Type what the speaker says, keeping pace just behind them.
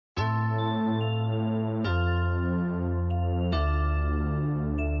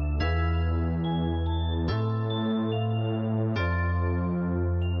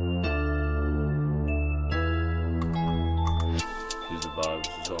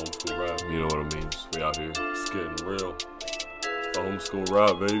homeschool rap. You know what it means. We out here. It's getting real. A homeschool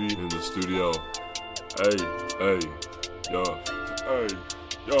rap, baby, in the studio. Hey, yo, hey.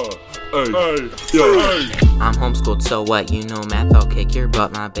 Yo, hey, I'm homeschooled, so what? You know math, I'll kick your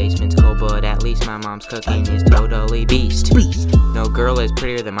butt. My basement's cold, but at least my mom's cooking is totally beast. No girl is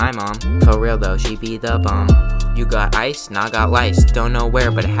prettier than my mom. For real though, she be the bomb. You got ice, nah, got lice. Don't know where,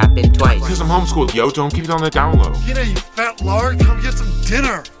 but it happened twice. Cause I'm homeschooled, yo, don't keep it on the down low. You know, you fat lard, come get some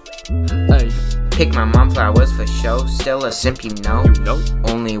dinner. Hey. Pick my mom flowers for show, still a simp, you know.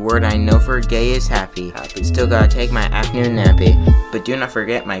 Only word I know for gay is happy. Still gotta take my afternoon nappy. But do not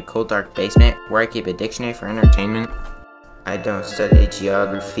forget my cold dark basement, where I keep a dictionary for entertainment. I don't study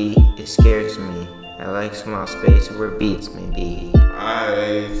geography, it scares me. I like small space where beats may be.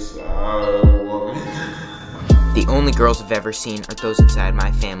 I saw a woman. The only girls I've ever seen are those inside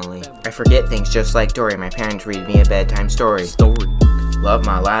my family. I forget things just like Dory, my parents read me a bedtime story. Love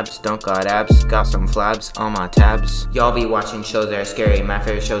my labs, don't got abs, got some flabs on my tabs. Y'all be watching shows that are scary, my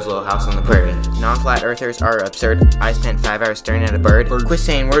favorite show's Little House on the Prairie. Non-flat earthers are absurd, I spent 5 hours staring at a bird. Quit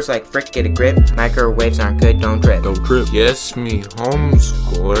saying words like frick, get a grip, microwaves aren't good, don't drip. Yes, me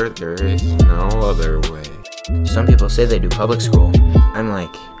homeschooler, there is no other way. Some people say they do public school. I'm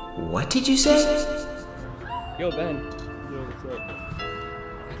like, what did you say? Yo Ben. Yo, what's up?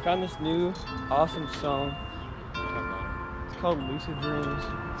 I found this new awesome song. It's called Lucid Dreams.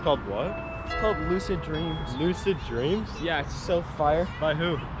 It's called what? It's called Lucid Dreams. Lucid Dreams? Yeah, it's so fire. By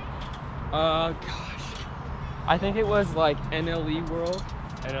who? Gosh. I think it was like NLE World.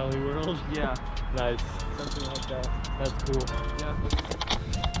 NLE World? Yeah. Nice. Something like that. That's cool. Yeah.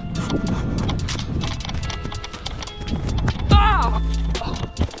 Ah!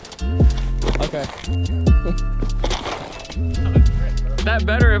 Okay. That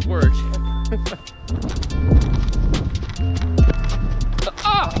better have worked.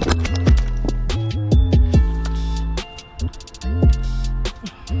 Ah!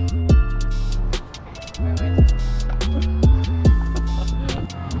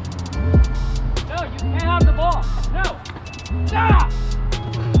 No, you can't have the ball. No. Ah!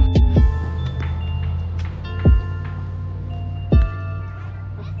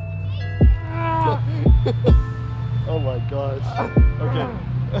 Oh my gosh. Okay.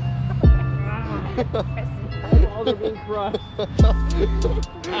 All are being crushed.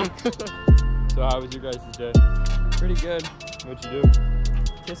 So how was your guys' day? Pretty good. What'd you do?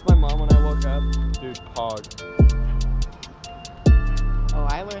 Kissed my mom when I woke up. Dude, pog. Oh,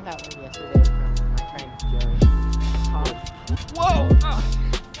 I learned that one yesterday from my friend Jerry. Whoa! Ah.